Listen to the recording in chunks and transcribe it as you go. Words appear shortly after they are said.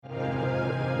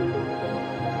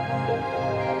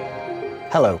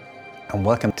Hello, and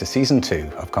welcome to Season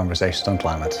 2 of Conversations on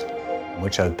Climate, in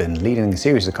which I've been leading a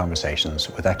series of conversations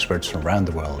with experts from around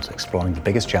the world exploring the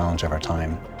biggest challenge of our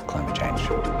time, climate change.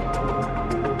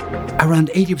 Around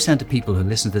 80% of people who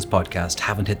listen to this podcast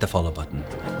haven't hit the follow button.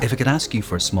 If I could ask you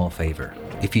for a small favour,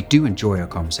 if you do enjoy our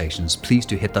conversations, please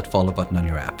do hit that follow button on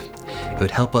your app. It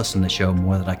would help us in the show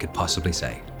more than I could possibly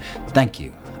say. Thank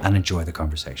you, and enjoy the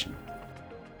conversation.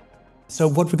 So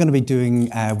what we're going to be doing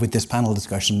with this panel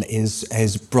discussion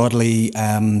is broadly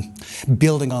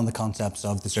building on the concepts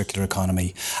of the circular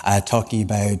economy, talking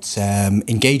about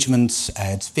engagement,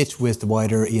 its fit with the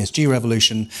wider ESG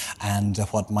revolution, and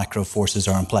what micro forces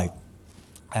are in play.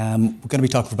 We're going to be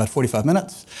talking for about 45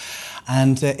 minutes.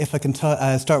 And if I can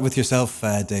start with yourself,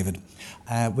 David,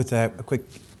 with a quick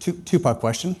two-part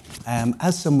question.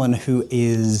 As someone who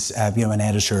is an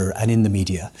editor and in the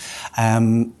media,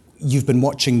 you've been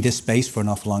watching this space for an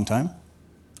awful long time.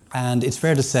 And it's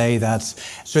fair to say that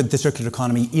the circular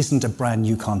economy isn't a brand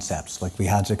new concept. Like we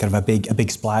had a big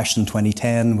splash in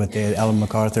 2010 with the Ellen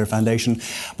MacArthur Foundation,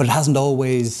 but it hasn't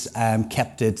always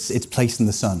kept its place in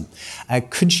the sun.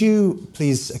 Could you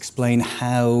please explain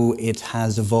how it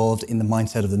has evolved in the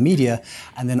mindset of the media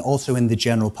and then also in the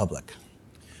general public?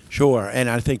 Sure, and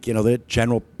I think the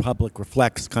general public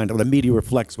reflects the media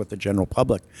reflects what the general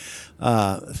public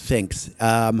thinks.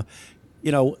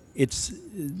 It's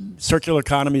circular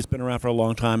economy has been around for a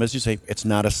long time. As you say, it's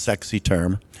not a sexy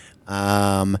term.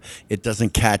 It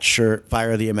doesn't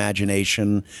fire the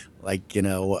imagination like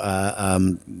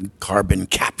carbon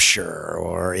capture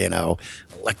or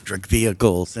electric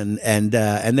vehicles, and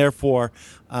therefore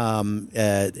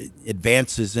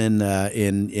advances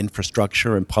in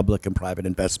infrastructure and public and private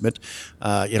investment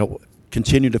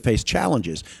continue to face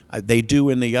challenges. They do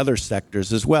in the other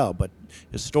sectors as well, but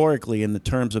historically, in the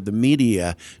terms of the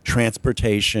media,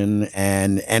 transportation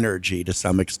and energy to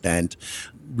some extent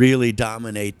really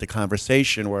dominate the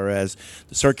conversation, whereas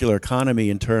the circular economy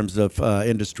in terms of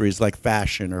industries like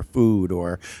fashion or food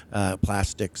or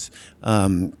plastics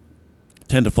tend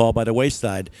to fall by the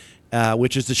wayside,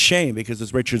 which is a shame because,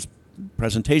 as Richard's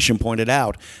presentation pointed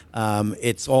out,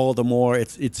 it's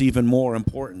even more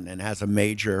important and has a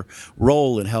major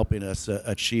role in helping us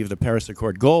achieve the Paris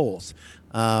Accord goals.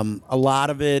 A lot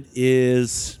of it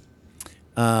is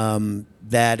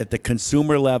that at the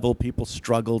consumer level, people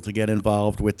struggle to get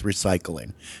involved with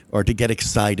recycling or to get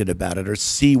excited about it or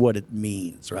see what it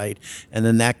means, right? And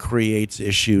then that creates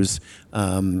issues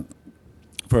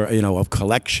of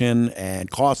collection and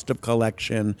cost of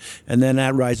collection, and then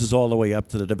that rises all the way up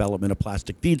to the development of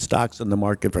plastic feedstocks and the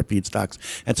market for feedstocks.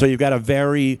 And so you've got a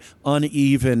very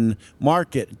uneven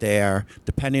market there,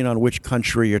 depending on which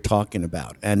country you're talking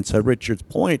about. And to Richard's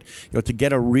point, to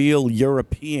get a real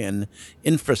European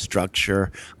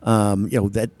infrastructure,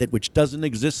 that which doesn't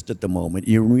exist at the moment,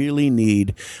 you really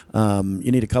need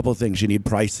a couple of things. You need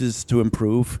prices to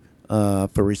improve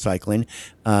for recycling,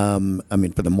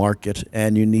 for the market,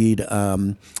 and you need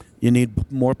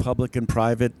more public and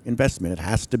private investment. It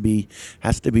has to be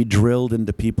drilled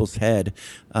into people's head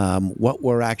what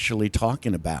we're actually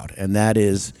talking about, and that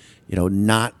is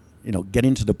not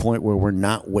getting to the point where we're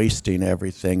not wasting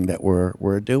everything that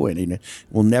we're doing. And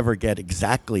we'll never get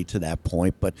exactly to that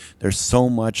point, but there's so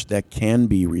much that can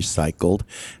be recycled,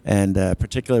 and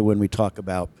particularly when we talk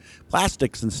about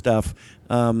plastics and stuff,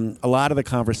 a lot of the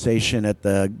conversation at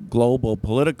the global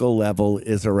political level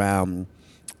is around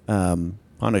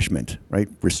punishment, right?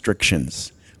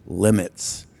 Restrictions,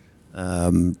 limits,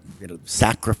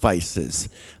 sacrifices,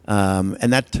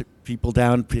 and that people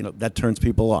down, that turns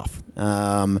people off.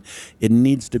 It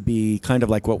needs to be kind of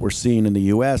like what we're seeing in the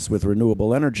U.S. with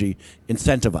renewable energy,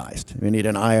 incentivized. We need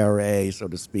an IRA, so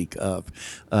to speak, of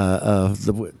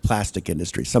the plastic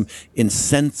industry. Some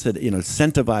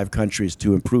incentivize countries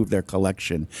to improve their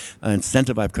collection,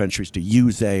 incentivize countries to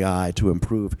use AI to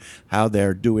improve how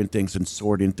they're doing things and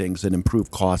sorting things and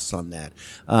improve costs on that,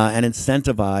 and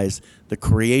incentivize the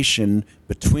creation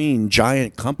between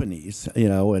giant companies,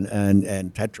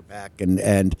 and Tetra Pak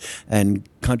and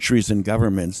countries and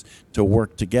governments to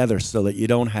work together so that you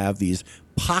don't have these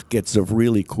pockets of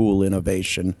really cool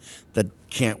innovation that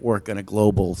can't work on a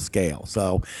global scale.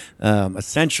 So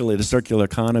essentially, the circular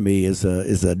economy is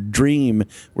a dream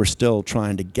we're still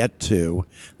trying to get to,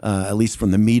 at least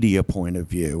from the media point of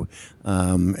view,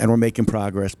 and we're making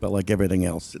progress. But like everything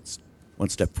else, it's one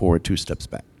step forward, two steps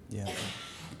back. Yeah.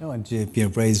 No, and you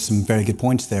raised some very good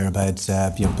points there about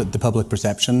the public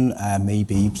perception may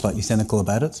be slightly cynical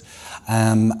about it,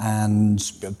 and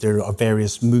there are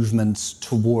various movements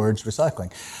towards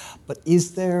recycling. But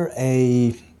is there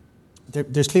a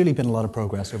There's clearly been a lot of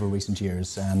progress over recent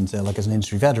years, and like as an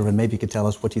industry veteran, maybe you could tell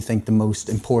us what you think the most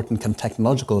important kind of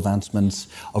technological advancements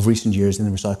of recent years in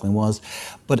the recycling was,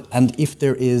 and if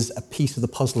there is a piece of the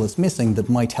puzzle that's missing that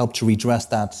might help to redress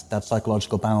that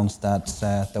psychological balance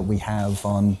that we have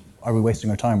on, are we wasting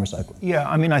our time recycling? Yeah,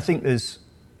 I mean, I think there's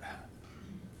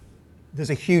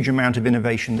a huge amount of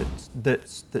innovation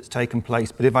that's taken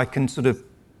place, but if I can sort of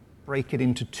break it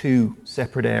into two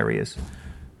separate areas.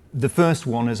 The first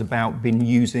one is about been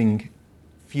using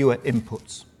fewer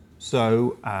inputs,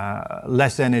 so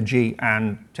less energy,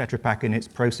 and Tetra Pak in its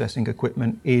processing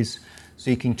equipment is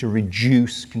seeking to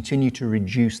continue to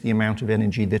reduce the amount of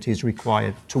energy that is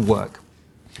required to work.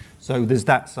 So there's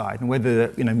that side, and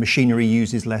whether machinery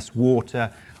uses less water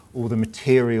or the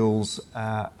materials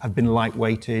have been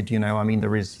lightweighted. I mean,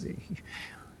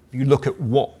 you look at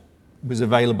what was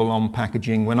available on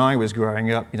packaging when I was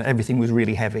growing up. Everything was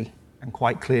really heavy. And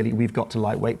quite clearly, we've got to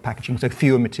lightweight packaging, so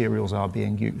fewer materials are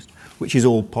being used, which is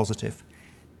all positive.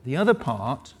 The other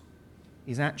part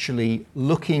is actually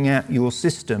looking at your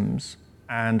systems,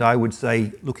 and I would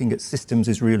say looking at systems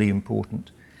is really important.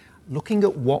 Looking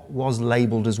at what was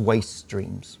labelled as waste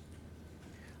streams,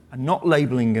 and not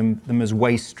labelling them as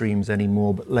waste streams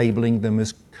anymore, but labelling them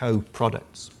as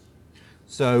co-products.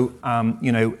 So,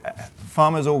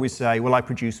 farmers always say, well, I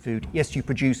produce food. Yes, you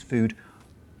produce food,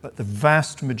 but the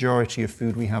vast majority of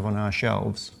food we have on our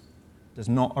shelves does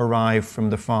not arrive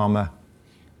from the farmer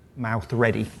mouth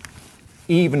ready.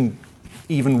 Even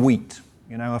wheat,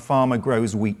 a farmer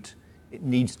grows wheat. It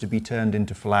needs to be turned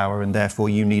into flour, and therefore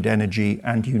you need energy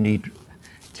and you need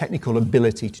technical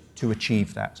ability to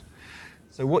achieve that.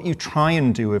 So what you try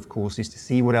and do, of course, is to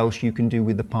see what else you can do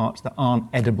with the parts that aren't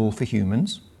edible for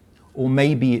humans. Or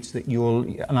maybe it's that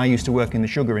and I used to work in the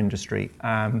sugar industry.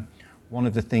 One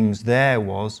of the things there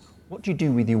was, what do you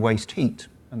do with your waste heat?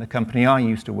 And the company I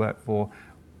used to work for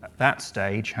at that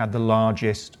stage had the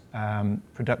largest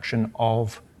production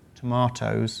of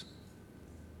tomatoes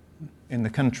in the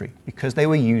country, because they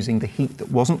were using the heat that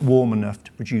wasn't warm enough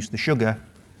to produce the sugar,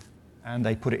 and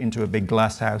they put it into a big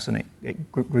glass house and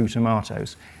it grew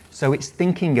tomatoes. So it's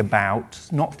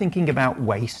not thinking about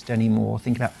waste anymore,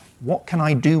 thinking about what can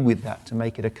I do with that to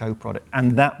make it a co-product,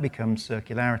 and that becomes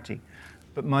circularity.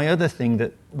 But my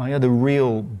other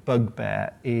real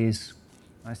bugbear is,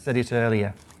 I said it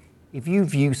earlier, if you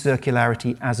view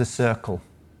circularity as a circle,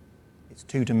 it's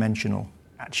two-dimensional.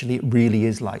 Actually, it really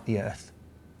is like the Earth.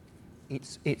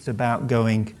 It's about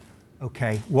going,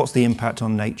 okay, what's the impact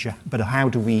on nature? But how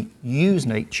do we use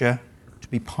nature to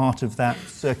be part of that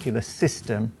circular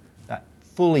system, that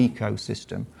full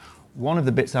ecosystem? One of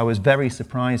the bits I was very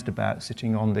surprised about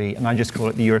sitting on and I just call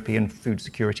it the European Food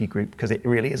Security Group because it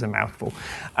really is a mouthful,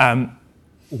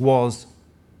 was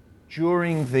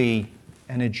during the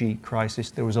energy crisis,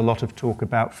 there was a lot of talk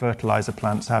about fertilizer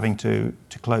plants having to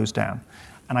close down.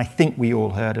 And I think we all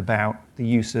heard about the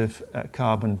use of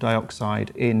carbon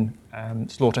dioxide in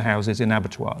slaughterhouses in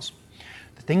abattoirs.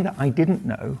 The thing that I didn't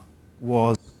know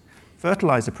was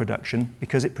fertilizer production,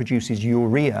 because it produces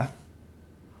urea,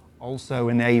 also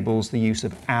enables the use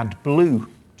of AdBlue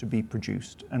to be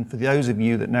produced. And for those of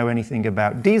you that know anything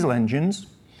about diesel engines,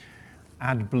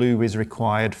 AdBlue is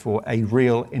required for a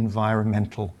real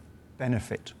environmental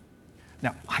benefit.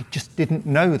 Now, I just didn't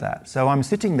know that. So I'm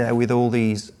sitting there with all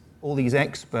these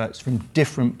experts from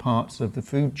different parts of the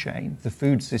food chain, the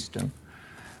food system.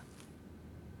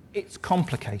 It's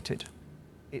complicated.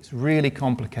 It's really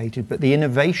complicated, but the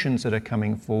innovations that are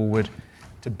coming forward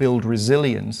to build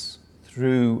resilience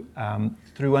through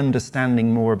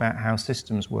understanding more about how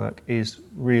systems work is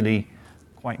really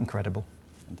quite incredible.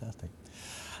 Fantastic.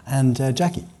 And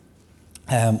Jackie,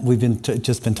 we've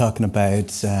just been talking about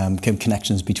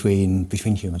connections between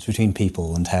humans, between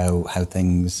people, and how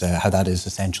that is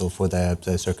essential for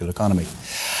the circular economy.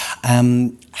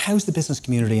 How's the business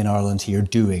community in Ireland here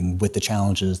doing with the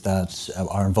challenges that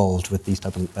are involved with these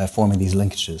type of forming these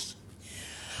linkages?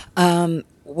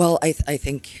 Well, I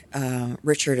think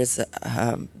Richard has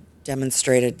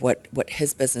demonstrated what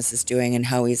his business is doing and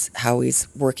how he's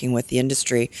working with the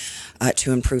industry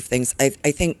to improve things. I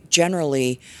think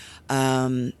generally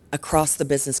across the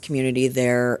business community,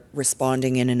 they're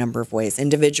responding in a number of ways.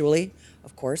 Individually,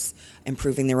 of course,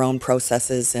 improving their own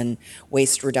processes and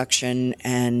waste reduction.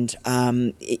 And,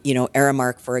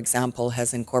 Aramark, for example,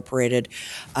 has incorporated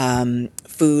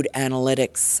food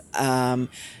analytics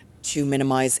to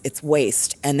minimize its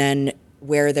waste. And then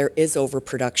where there is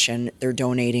overproduction, they're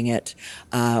donating it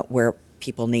where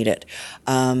people need it.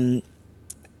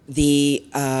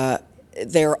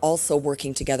 They're also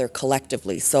working together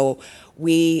collectively. So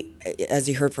we, as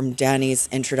you heard from Danny's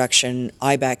introduction,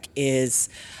 Ibec is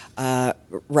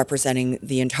representing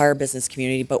the entire business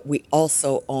community, but we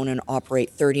also own and operate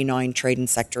 39 trade and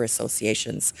sector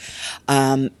associations.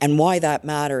 And why that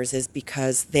matters is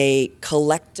because they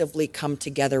collectively come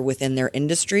together within their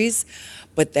industries,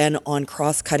 but then on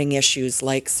cross-cutting issues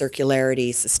like circularity,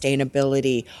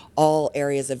 sustainability, all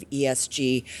areas of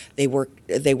ESG, they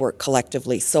work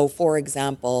collectively. So, for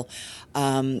example,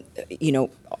 on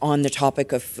the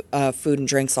topic of Food and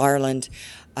Drinks Ireland,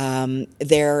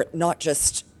 they're not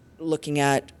just looking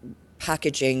at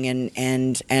packaging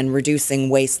and reducing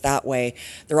waste that way.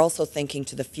 They're also thinking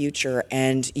to the future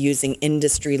and using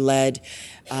industry-led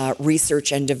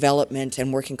research and development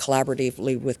and working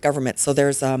collaboratively with government. So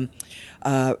there's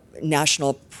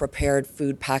National Prepared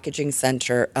Food Packaging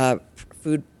Center,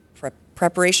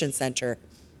 Preparation Center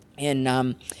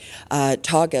in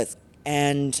Tagas.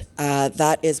 And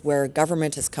that is where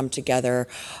government has come together,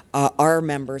 our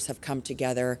members have come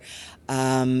together,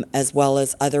 as well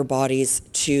as other bodies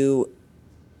to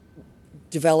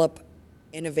develop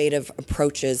innovative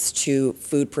approaches to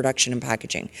food production and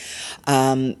packaging.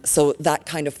 So that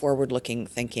kind of forward-looking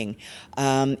thinking.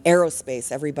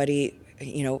 Aerospace, everybody,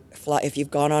 if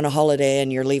you've gone on a holiday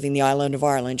and you're leaving the island of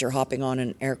Ireland, you're hopping on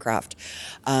an aircraft.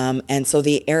 And so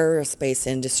the aerospace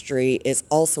industry is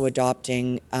also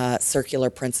adopting circular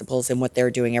principles in what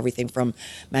they're doing, everything from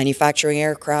manufacturing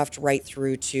aircraft right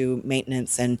through to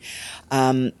maintenance. And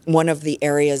one of the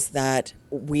areas that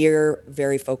we're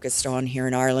very focused on here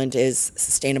in Ireland is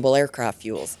sustainable aircraft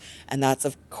fuels. And that's,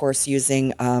 of course,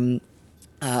 using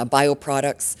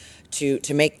bioproducts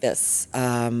to make this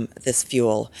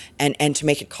fuel and to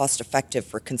make it cost effective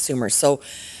for consumers. So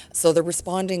they're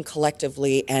responding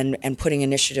collectively and putting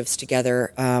initiatives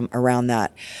together around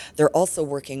that. They're also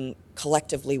working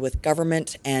collectively with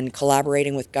government and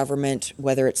collaborating with government,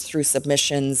 whether it's through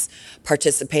submissions,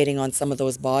 participating on some of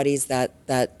those bodies that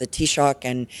the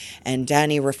Taoiseach and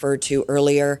Danny referred to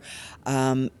earlier.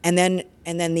 And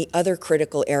then the other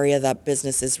critical area that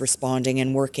business is responding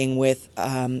and working with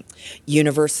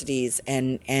universities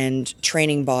and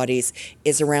training bodies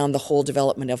is around the whole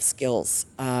development of skills,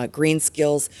 green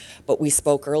skills. But we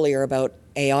spoke earlier about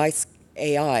AI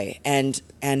and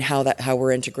how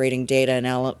we're integrating data and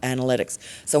analytics.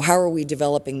 So how are we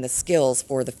developing the skills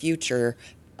for the future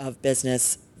of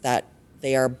business that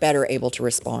they are better able to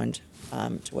respond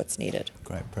to what's needed?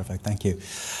 Great, perfect, thank you.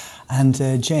 And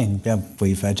Jane,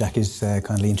 Jackie's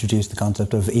kindly introduced the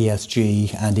concept of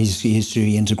ESG and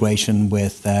ESG integration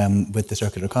with the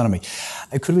circular economy.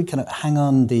 Could we kind of hang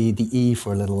on the E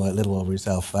for a little over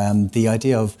yourself? The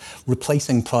idea of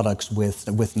replacing products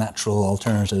with natural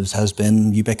alternatives has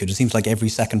been ubiquitous. It seems like every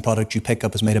second product you pick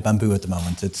up is made of bamboo at the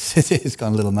moment. It's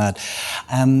gone a little mad.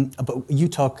 But you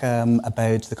talk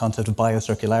about the concept of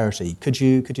biocircularity. Could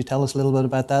you tell us a little bit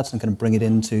about that and kind of bring it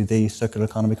into the circular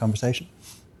economy conversation?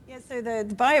 So the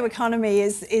bioeconomy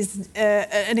is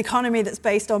an economy that's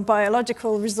based on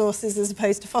biological resources as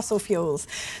opposed to fossil fuels.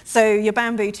 So your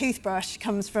bamboo toothbrush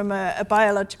comes from a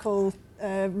biological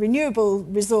renewable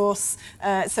resource,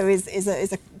 so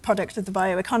is a product of the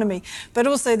bioeconomy. But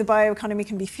also the bioeconomy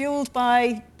can be fueled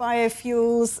by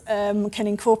biofuels, can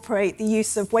incorporate the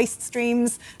use of waste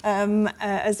streams,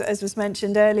 as was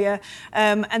mentioned earlier.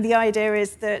 And the idea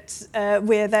is that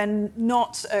we're then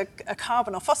not a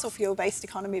carbon or fossil fuel-based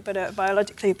economy, but a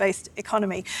biologically based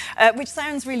economy, which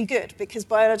sounds really good because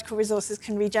biological resources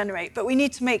can regenerate. But we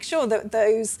need to make sure that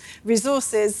those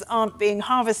resources aren't being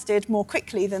harvested more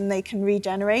quickly than they can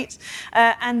regenerate,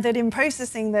 and that in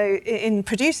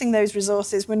producing those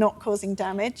resources, we're not causing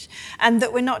damage, and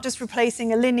that we're not just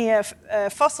replacing a linear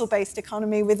fossil-based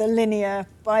economy with a linear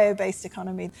bio-based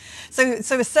economy. So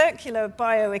a circular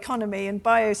bioeconomy and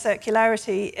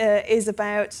biocircularity is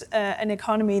about an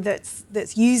economy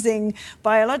that's using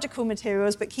biological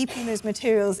materials, but keeping those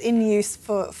materials in use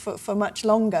for much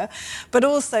longer, but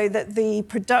also that the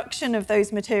production of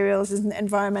those materials isn't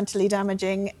environmentally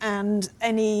damaging and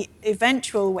any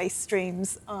eventual waste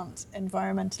streams aren't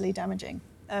environmentally damaging.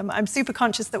 I'm super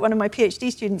conscious that one of my PhD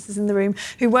students is in the room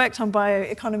who worked on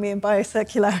bioeconomy and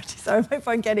biocircularity, so I hope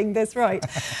I'm getting this right.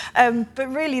 But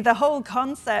really, the whole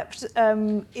concept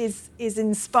is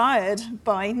inspired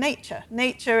by nature.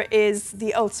 Nature is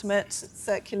the ultimate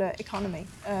circular economy,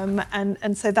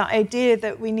 and so that idea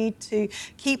that we need to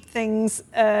keep things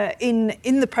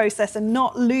in the process and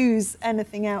not lose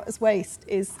anything out as waste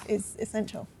is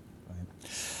essential.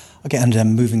 Okay,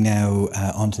 and moving now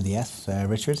on to the S,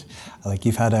 Richard.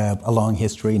 You've had a long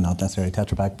history, not necessarily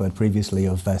Tetra Pak, but previously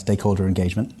of stakeholder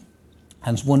engagement.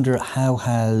 And wonder, how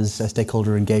has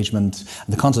stakeholder engagement,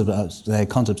 the concept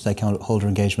of stakeholder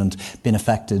engagement, been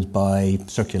affected by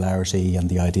circularity and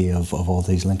the idea of all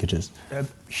these linkages?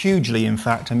 Hugely, in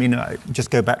fact. I mean, just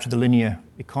go back to the linear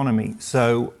economy.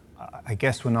 So I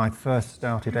guess when I first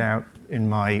started out in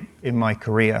my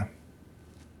career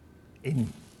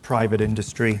in private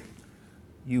industry,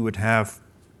 you would have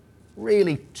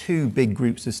really two big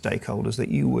groups of stakeholders that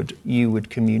you would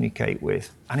communicate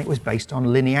with, and it was based on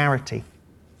linearity.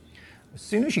 As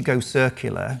soon as you go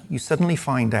circular, you suddenly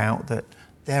find out that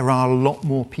there are a lot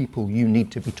more people you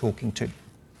need to be talking to.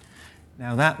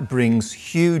 Now that brings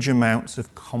huge amounts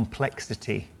of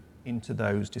complexity into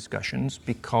those discussions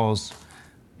because,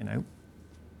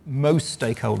 most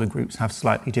stakeholder groups have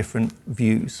slightly different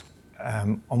views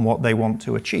on what they want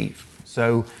to achieve.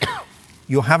 So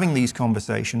you're having these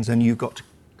conversations and you've got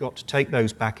to take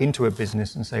those back into a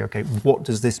business and say, okay, what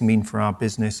does this mean for our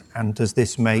business, and does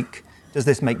this make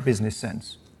business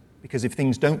sense? Because if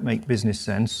things don't make business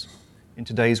sense in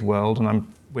today's world, and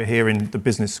we're here in the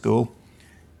business school,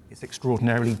 it's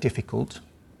extraordinarily difficult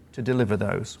to deliver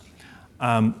those.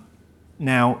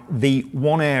 Now, the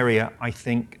one area I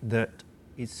think that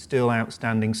is still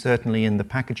outstanding, certainly in the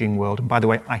packaging world, and by the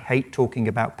way, I hate talking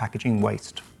about packaging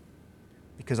waste,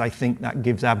 because I think that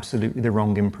gives absolutely the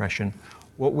wrong impression.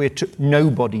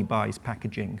 Nobody buys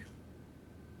packaging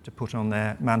to put on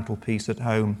their mantelpiece at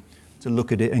home, to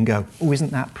look at it and go, oh,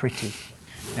 isn't that pretty?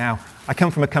 Now, I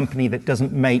come from a company that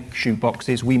doesn't make shoe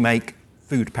boxes, we make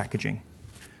food packaging.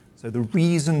 So the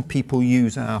reason people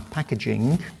use our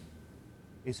packaging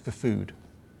is for food,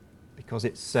 because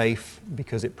it's safe,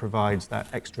 because it provides that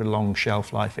extra long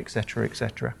shelf life, etc.,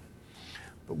 etc.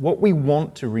 But what we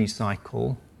want to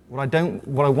recycle, what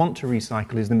I want to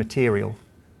recycle is the material,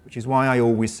 which is why I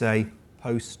always say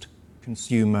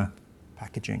post-consumer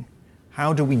packaging.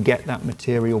 How do we get that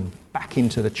material back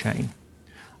into the chain?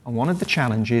 And one of the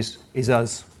challenges is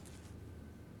us,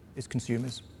 is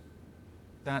consumers.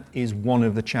 That is one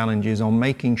of the challenges on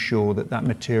making sure that that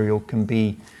material can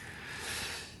be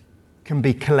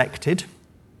collected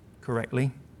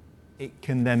correctly. It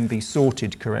can then be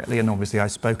sorted correctly, and obviously I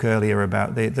spoke earlier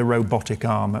about the robotic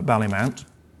arm at Ballymount,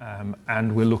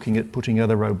 and we're looking at putting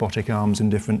other robotic arms in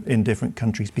different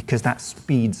countries, because that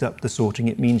speeds up the sorting.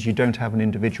 It means you don't have an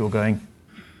individual going,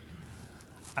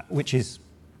 which is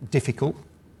difficult.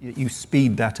 You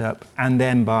speed that up, and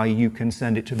then you can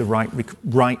send it to the right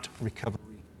recovery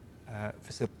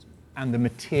facility, and the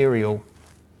material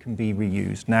can be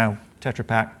reused. Now, Tetra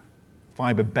Pak,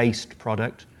 fibre-based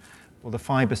product. Well, the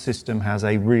fibre system has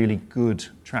a really good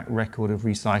track record of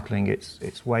recycling.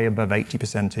 It's way above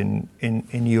 80%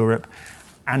 in Europe,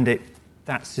 and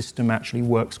that system actually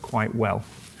works quite well.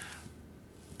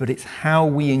 But it's how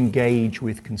we engage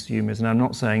with consumers, and I'm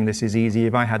not saying this is easy.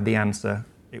 If I had the answer,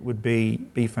 it would be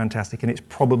fantastic, and it's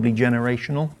probably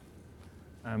generational.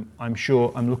 I'm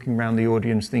sure I'm looking around the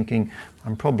audience thinking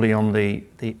I'm probably on the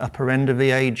upper end of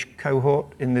the age cohort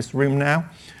in this room now.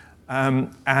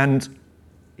 And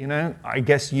I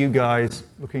guess you guys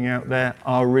looking out there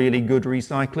are really good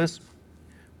recyclers,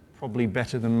 probably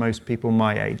better than most people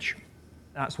my age.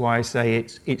 That's why I say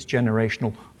it's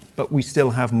generational, but we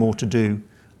still have more to do.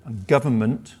 And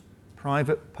government,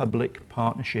 private-public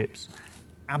partnerships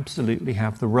absolutely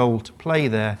have the role to play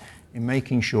there in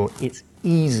making sure it's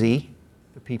easy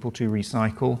for people to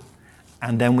recycle,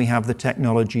 and then we have the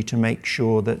technology to make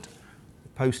sure that the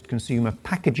post-consumer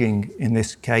packaging, in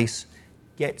this case,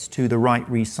 gets to the right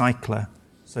recycler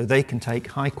so they can take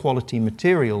high-quality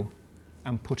material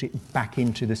and put it back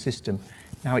into the system.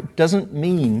 Now, it doesn't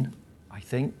mean, I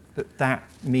think, that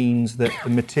means that the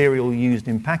material used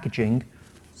in packaging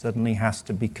suddenly has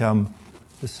to become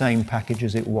the same package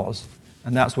as it was.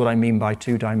 And that's what I mean by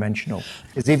two-dimensional.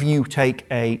 Is if you take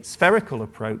a spherical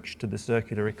approach to the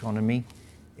circular economy,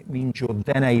 it means you're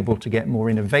then able to get more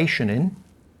innovation in,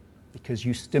 because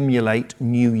you stimulate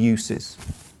new uses.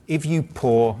 If you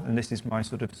pour, and this is my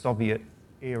sort of Soviet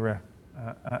era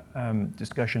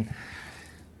discussion,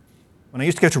 when I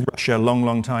used to go to Russia a long,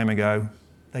 long time ago,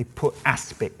 they put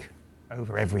aspic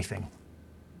over everything,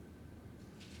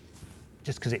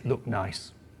 just because it looked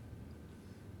nice.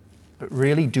 But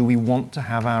really, do we want to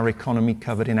have our economy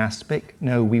covered in aspic?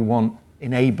 No, we want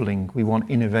enabling, we want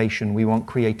innovation, we want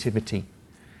creativity.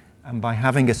 And by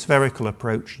having a spherical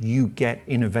approach, you get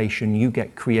innovation, you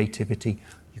get creativity,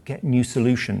 you get new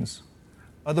solutions.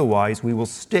 Otherwise, we will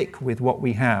stick with what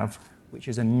we have, which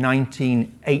is a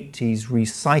 1980s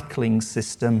recycling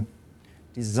system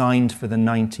designed for the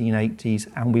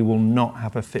 1980s, and we will not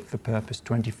have a fit-for-purpose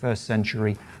 21st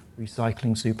century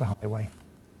recycling superhighway.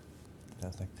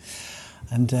 Fantastic.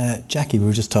 And Jackie, we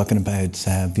were just talking about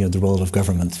the role of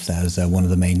government as one of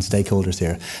the main stakeholders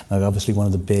here. Now, obviously, one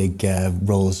of the big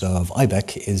roles of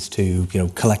Ibec is to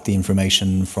collect the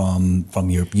information from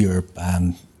your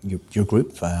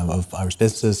group of Irish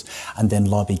businesses, and then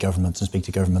lobby governments and speak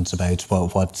to governments about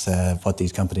what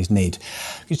these companies need.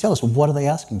 Can you tell us, what are they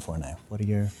asking for now? What are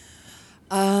your...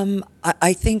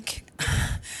 I think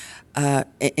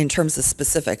in terms of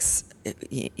specifics,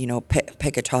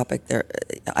 pick a topic there.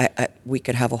 We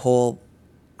could have a whole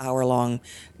hour-long,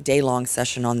 day-long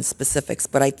session on the specifics,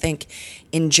 but I think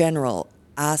in general,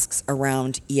 asks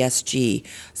around ESG,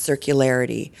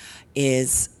 circularity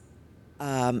is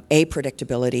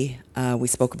predictability. We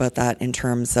spoke about that in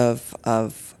terms of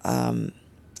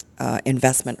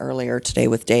investment earlier today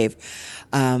with Dave.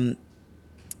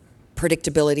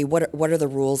 Predictability, what are the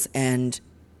rules, and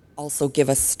also give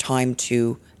us time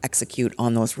to execute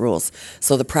on those rules.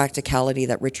 So the practicality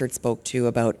that Richard spoke to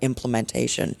about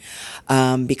implementation,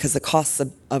 because the costs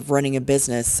of running a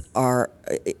business are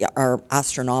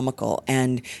astronomical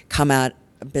and come at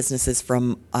businesses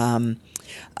from all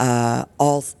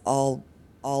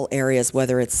areas,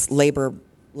 whether it's labor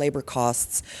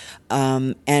costs,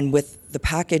 and with the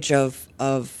package of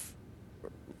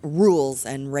rules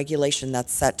and regulation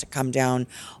that's set to come down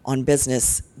on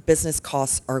business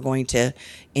costs are going to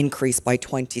increase by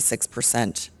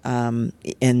 26%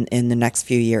 in the next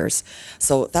few years.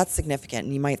 So that's significant.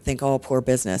 And you might think, oh, poor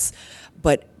business,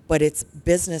 but it's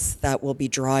business that will be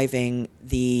driving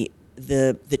the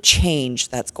change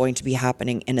that's going to be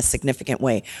happening in a significant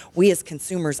way. We as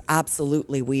consumers,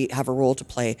 absolutely, we have a role to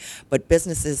play, but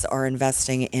businesses are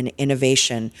investing in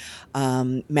innovation,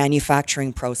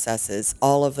 manufacturing processes,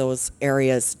 all of those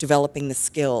areas, developing the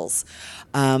skills.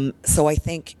 So I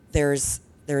think there's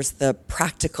the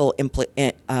practical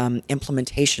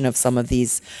implementation of some of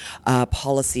these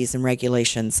policies and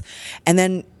regulations, and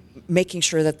then making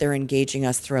sure that they're engaging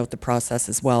us throughout the process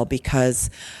as well,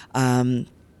 because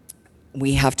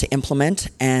we have to implement,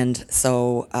 and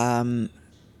so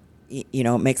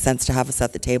it makes sense to have us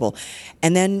at the table.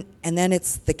 And then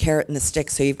it's the carrot and the stick.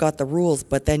 So you've got the rules,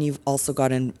 but then you've also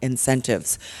got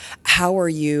incentives. How are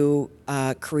you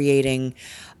creating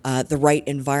the right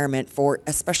environment for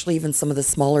especially even some of the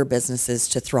smaller businesses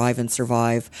to thrive and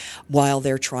survive while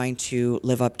they're trying to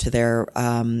live up to their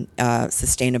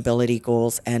sustainability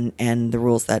goals and the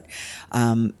rules that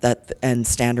and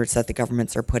standards that the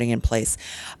governments are putting in place.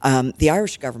 The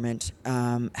Irish government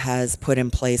has put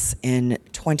in place in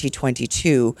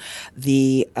 2022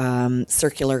 the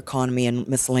Circular Economy and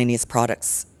Miscellaneous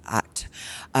Products Act,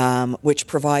 which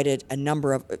provided a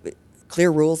number of clear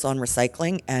rules on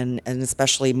recycling and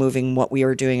especially moving what we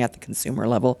are doing at the consumer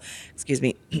level,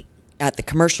 at the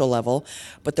commercial level,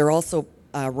 but they're also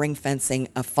ring fencing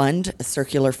a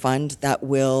circular fund that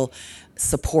will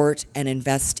support and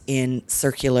invest in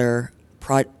circular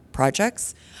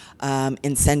projects,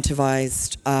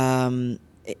 incentivized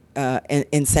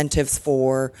incentives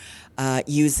for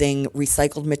using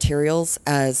recycled materials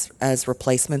as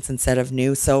replacements instead of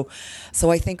new. So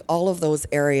I think all of those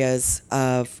areas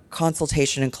of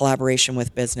consultation and collaboration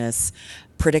with business,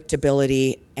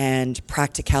 predictability and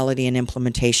practicality and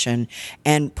implementation,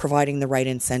 and providing the right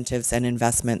incentives and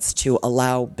investments to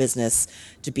allow business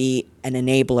to be an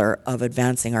enabler of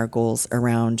advancing our goals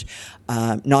around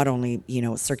not only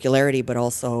circularity but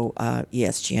also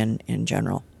ESG in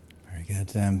general.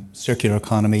 Good. Circular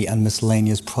economy and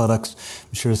miscellaneous products.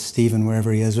 I'm sure Stephen,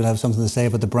 wherever he is, would have something to say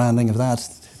about the branding of that.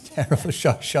 Terrible,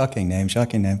 shocking name.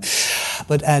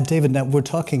 But David, now we're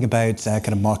talking about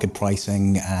kind of market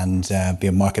pricing and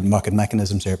market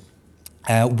mechanisms here.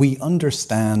 We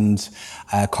understand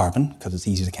carbon because it's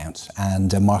easy to count,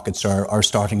 and markets are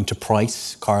starting to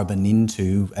price carbon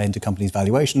into companies'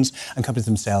 valuations, and companies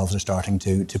themselves are starting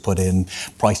to put in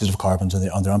prices of carbon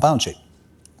on their own balance sheet.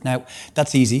 Now,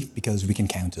 that's easy because we can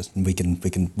count it and we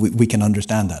can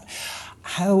understand that.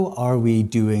 How are we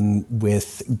doing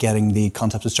with getting the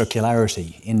concept of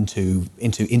circularity into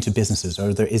businesses?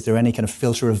 Is there any kind of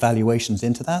filter of valuations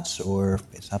into that, or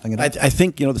is happening at all? I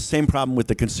think the same problem with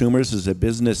the consumers is that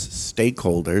business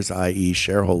stakeholders, i.e.,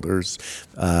 shareholders,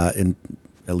 in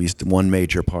at least one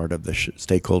major part of the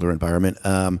stakeholder environment,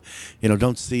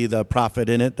 don't see the profit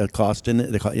in it, the cost in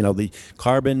it. The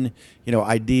carbon,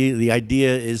 the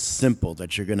idea is simple,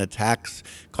 that you're going to tax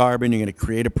carbon, you're going to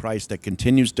create a price that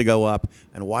continues to go up.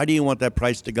 And why do you want that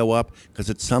price to go up? Because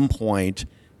at some point,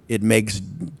 it makes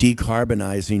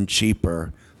decarbonizing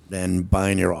cheaper than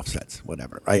buying your offsets,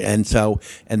 whatever, right? And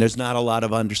there's not a lot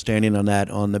of understanding on that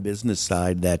on the business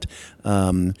side that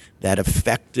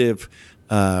effective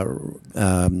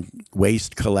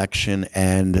waste collection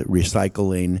and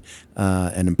recycling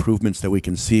and improvements that we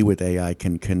can see with AI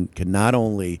can not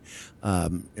only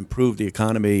improve the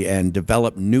economy and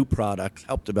develop new products,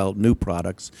 help develop new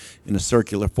products in a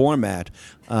circular format,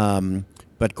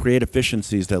 but create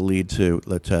efficiencies that lead to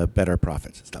better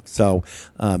profits and stuff. So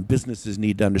businesses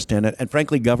need to understand that, and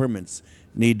frankly, governments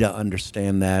need to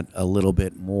understand that a little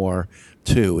bit more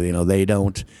too. They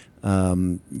don't.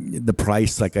 The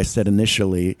price, like I said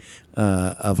initially,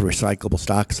 of recyclable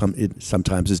stock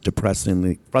sometimes is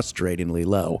depressingly, frustratingly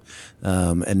low,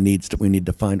 and we need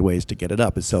to find ways to get it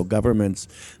up. And so governments,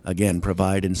 again,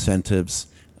 provide incentives,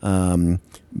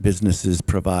 businesses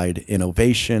provide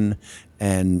innovation,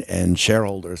 and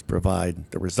shareholders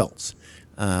provide the results.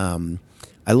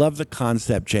 I love the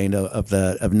concept, Jane,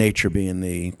 of nature being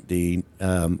the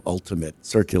ultimate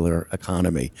circular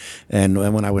economy. And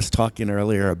when I was talking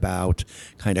earlier about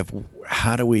kind of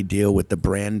how do we deal with the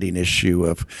branding issue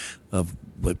of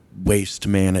waste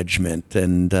management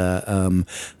and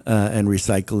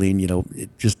recycling, it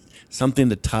just something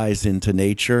that ties into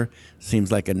nature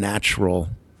seems like a natural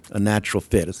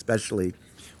fit, especially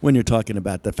when you're talking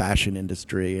about the fashion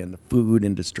industry and the food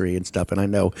industry and stuff. And I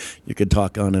know you could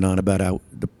talk on and on about how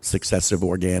the success of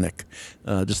organic,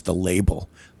 just the label.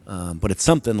 But it's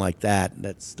something like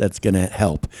that's going to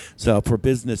help. So for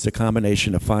business, a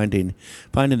combination of finding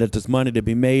that there's money to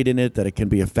be made in it, that it can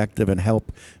be effective and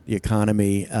help the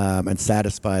economy and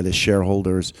satisfy the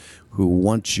shareholders who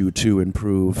want you to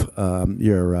improve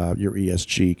your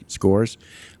ESG scores.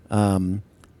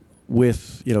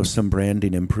 With some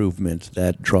branding improvement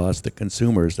that draws the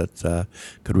consumers, that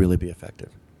could really be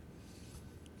effective.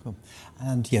 Cool.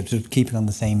 And to keep it on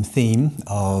the same theme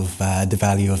of the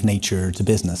value of nature to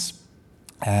business,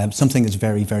 something that's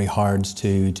very, very hard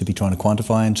to be trying to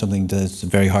quantify, and something that's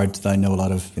very hard that I know a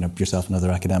lot of yourself and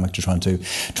other academics are trying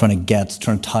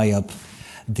to tie up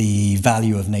the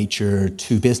value of nature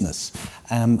to business.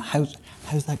 How's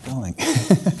that going?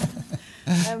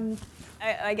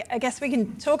 I guess we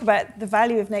can talk about the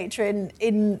value of nature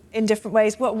in different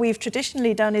ways. What we've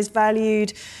traditionally done is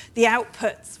valued the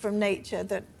outputs from nature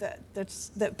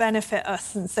that benefit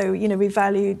us, and so we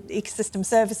value ecosystem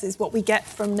services, what we get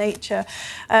from nature.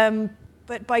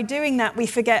 But by doing that, we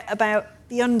forget about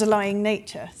the underlying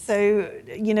nature. So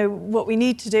what we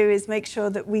need to do is make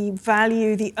sure that we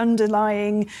value the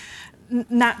underlying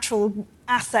natural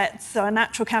assets, our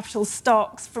natural capital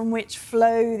stocks from which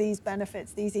flow these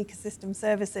benefits, these ecosystem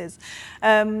services.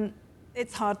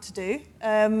 It's hard to do.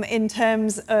 In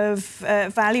terms of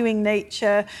valuing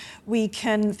nature,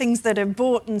 things that are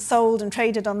bought and sold and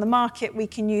traded on the market, we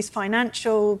can use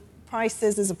financial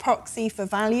prices as a proxy for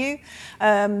value.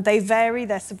 They vary,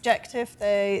 they're subjective.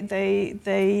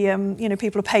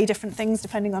 People pay different things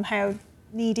depending on how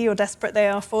needy or desperate they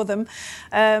are for them.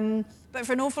 But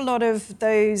for an awful lot of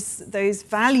those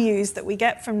values that we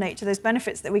get from nature, those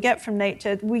benefits that we get from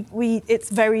nature, it's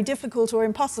very difficult or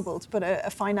impossible to put a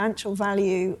financial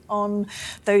value on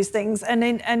those things, and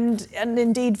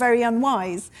indeed very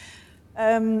unwise.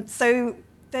 So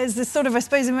there's this sort of, I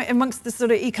suppose, amongst the sort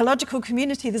of ecological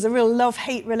community, there's a real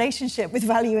love-hate relationship with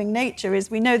valuing nature. Is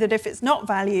we know that if it's not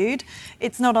valued,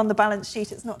 it's not on the balance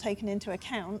sheet, it's not taken into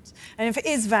account. And if it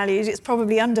is valued, it's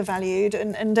probably undervalued,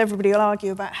 and everybody will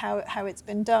argue about how it's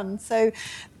been done. So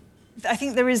I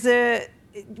think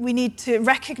we need to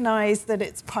recognize that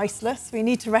it's priceless. We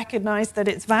need to recognize that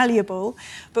it's valuable,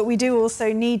 but we do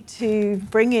also need to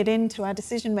bring it into our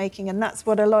decision making, and that's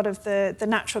what a lot of the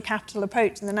natural capital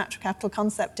approach and the natural capital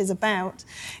concept is about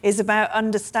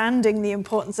understanding the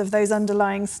importance of those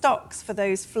underlying stocks for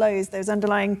those flows, those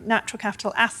underlying natural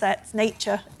capital assets,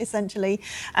 nature essentially,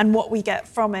 and what we get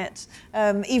from it,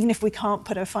 even if we can't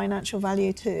put a financial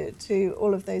value to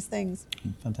all of those things.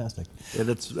 Fantastic. Yeah,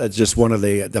 that's just one of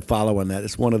the follow on that.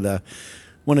 It's one of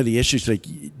the issues. Like,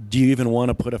 do you even want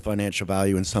to put a financial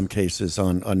value in some cases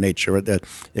on nature?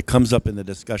 It comes up in the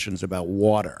discussions about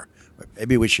water.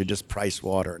 Maybe we should just price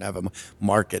water and have a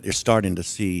market. You're starting to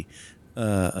see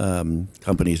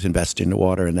companies invest into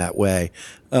water in that way.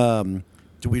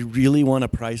 Do we really want to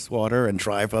price water and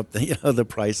drive up the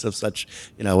price of such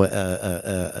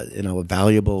a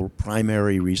valuable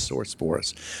primary resource for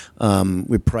us?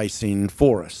 We're pricing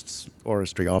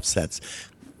forestry offsets.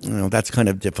 That's kind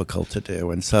of difficult to do,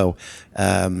 and so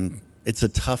it's a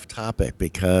tough topic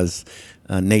because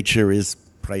nature is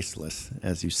priceless,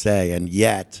 as you say, and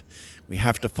yet we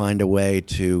have to find a way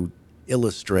to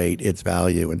illustrate its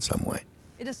value in some way.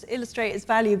 Illustrate its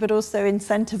value, but also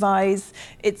incentivize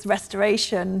its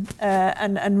restoration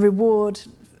and reward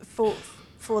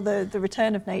for the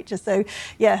return of nature. So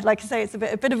yeah, like I say, it's a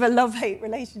bit of a love-hate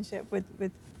relationship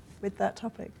with that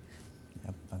topic.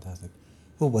 Yeah, fantastic.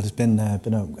 Well, it's been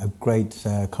a great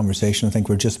conversation. I think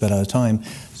we're just about out of time.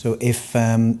 So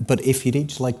but if you'd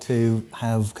each like to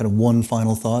have kind of one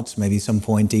final thought, maybe some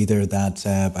point either that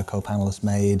a co-panelist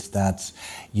made that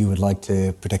you would like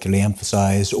to particularly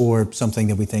emphasize, or something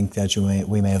that we think that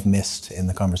we may have missed in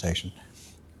the conversation.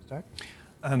 Start.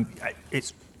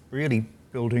 It's really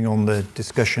building on the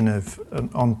discussion of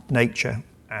on nature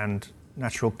and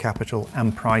natural capital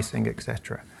and pricing,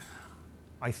 etc.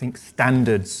 I think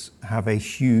standards have a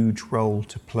huge role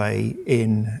to play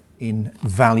in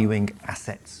valuing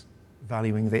assets,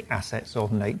 valuing the assets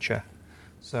of nature.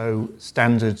 So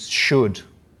standards should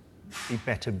be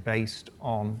better based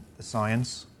on the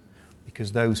science,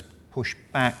 because those push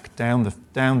back down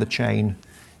the chain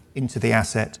into the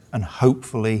asset and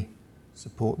hopefully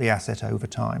support the asset over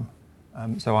time.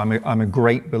 So I'm a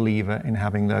great believer in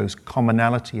having those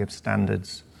commonality of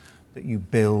standards that you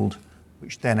build,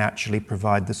 which then actually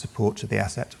provide the support to the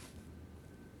asset.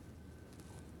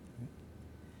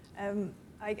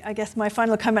 I guess my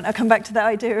final comment, I'll come back to the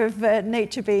idea of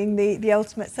nature being the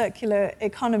ultimate circular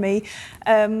economy.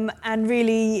 And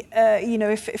really,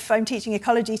 if I'm teaching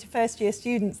ecology to first-year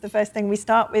students, the first thing we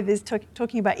start with is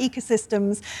talking about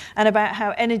ecosystems and about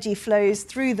how energy flows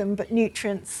through them, but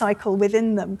nutrients cycle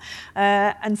within them.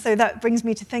 And so that brings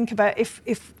me to think about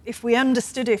if we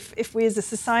understood, if we as a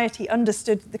society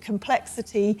understood the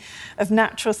complexity of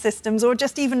natural systems, or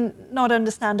just even not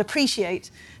understand,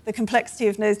 appreciate the complexity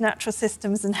of those natural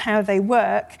systems and how they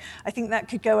work, I think that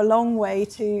could go a long way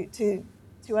to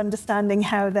understanding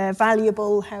how they're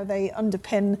valuable, how they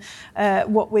underpin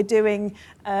what we're doing,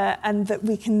 and that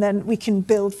we can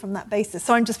build from that basis.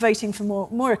 So I'm just voting for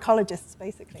more ecologists,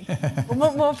 basically, or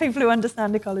more people who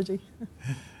understand ecology.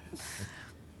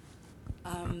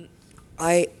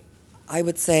 I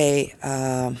would say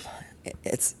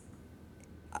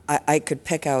I could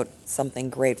pick out something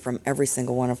great from every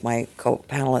single one of my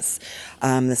co-panelists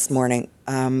this morning.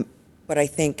 But I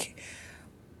think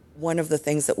one of the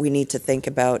things that we need to think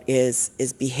about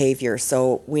is behavior.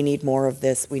 So we need more of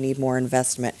this. We need more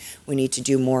investment. We need to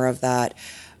do more of that.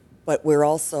 But we're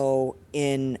also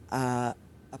in a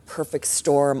perfect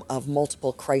storm of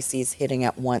multiple crises hitting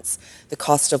at once. The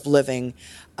cost of living,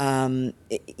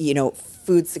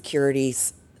 food security,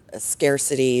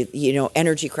 scarcity,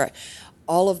 energy crisis.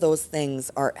 All of those things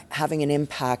are having an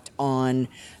impact on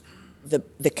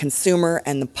the consumer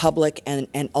and the public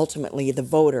and ultimately the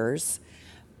voters,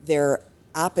 their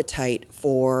appetite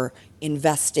for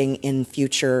investing in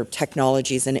future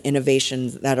technologies and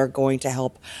innovations that are going to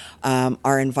help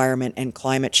our environment and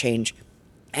climate change.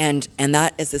 And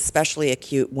that is especially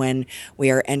acute when we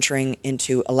are entering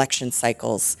into election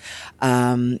cycles.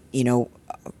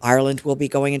 Ireland will be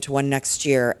going into one next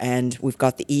year, and we've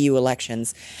got the EU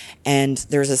elections. And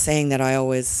there's a saying that I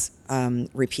always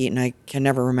repeat, and I can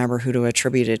never remember who to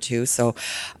attribute it to. So,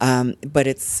 but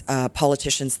it's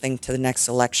politicians think to the next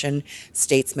election,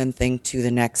 statesmen think to the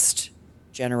next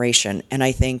generation. And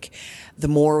I think the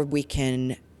more we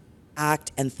can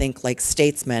act and think like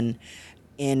statesmen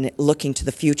in looking to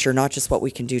the future, not just what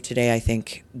we can do today, I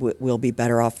think we'll be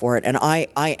better off for it. And I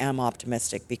am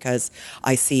optimistic because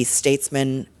I see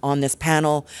statesmen on this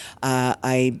panel.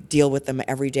 I deal with them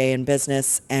every day in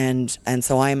business, and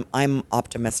so I'm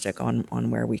optimistic on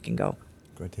where we can go.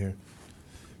 Great to hear.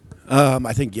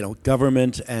 I think,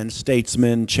 government and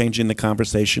statesmen changing the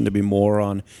conversation to be more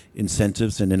on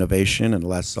incentives and innovation and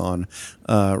less on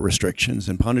restrictions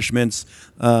and punishments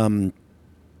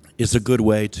is a good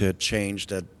way to change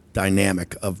the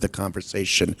dynamic of the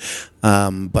conversation.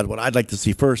 But what I'd like to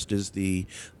see first is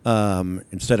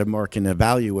instead of marking the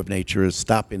value of nature, is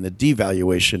stopping the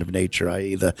devaluation of nature,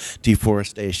 i.e. the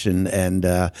deforestation and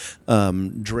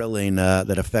drilling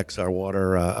that affects our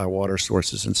water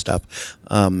sources and stuff.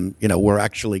 We're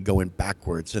actually going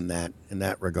backwards in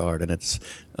that regard, and it's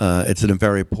a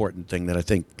very important thing that I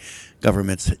think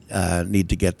governments need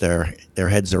to get their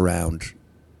heads around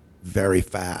very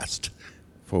fast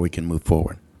before we can move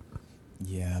forward.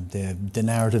 Yeah, the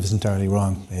narrative is entirely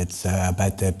wrong. It's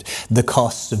about the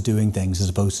costs of doing things as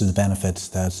opposed to the benefits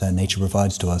that nature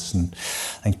provides to us. And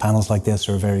I think panels like this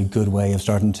are a very good way of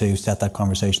starting to set that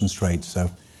conversation straight.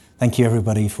 So thank you,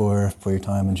 everybody, for your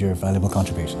time and your valuable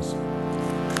contributions.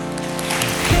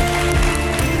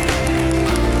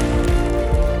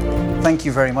 Thank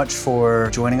you very much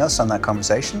for joining us on that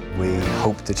conversation. We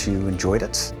hope that you enjoyed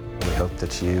it. We hope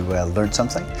that you learned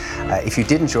something. If you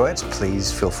did enjoy it,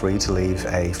 please feel free to leave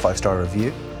a 5-star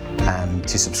review and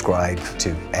to subscribe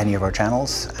to any of our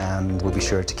channels, and we'll be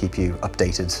sure to keep you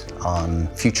updated on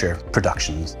future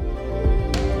productions.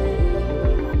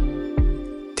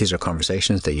 These are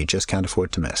conversations that you just can't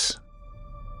afford to miss.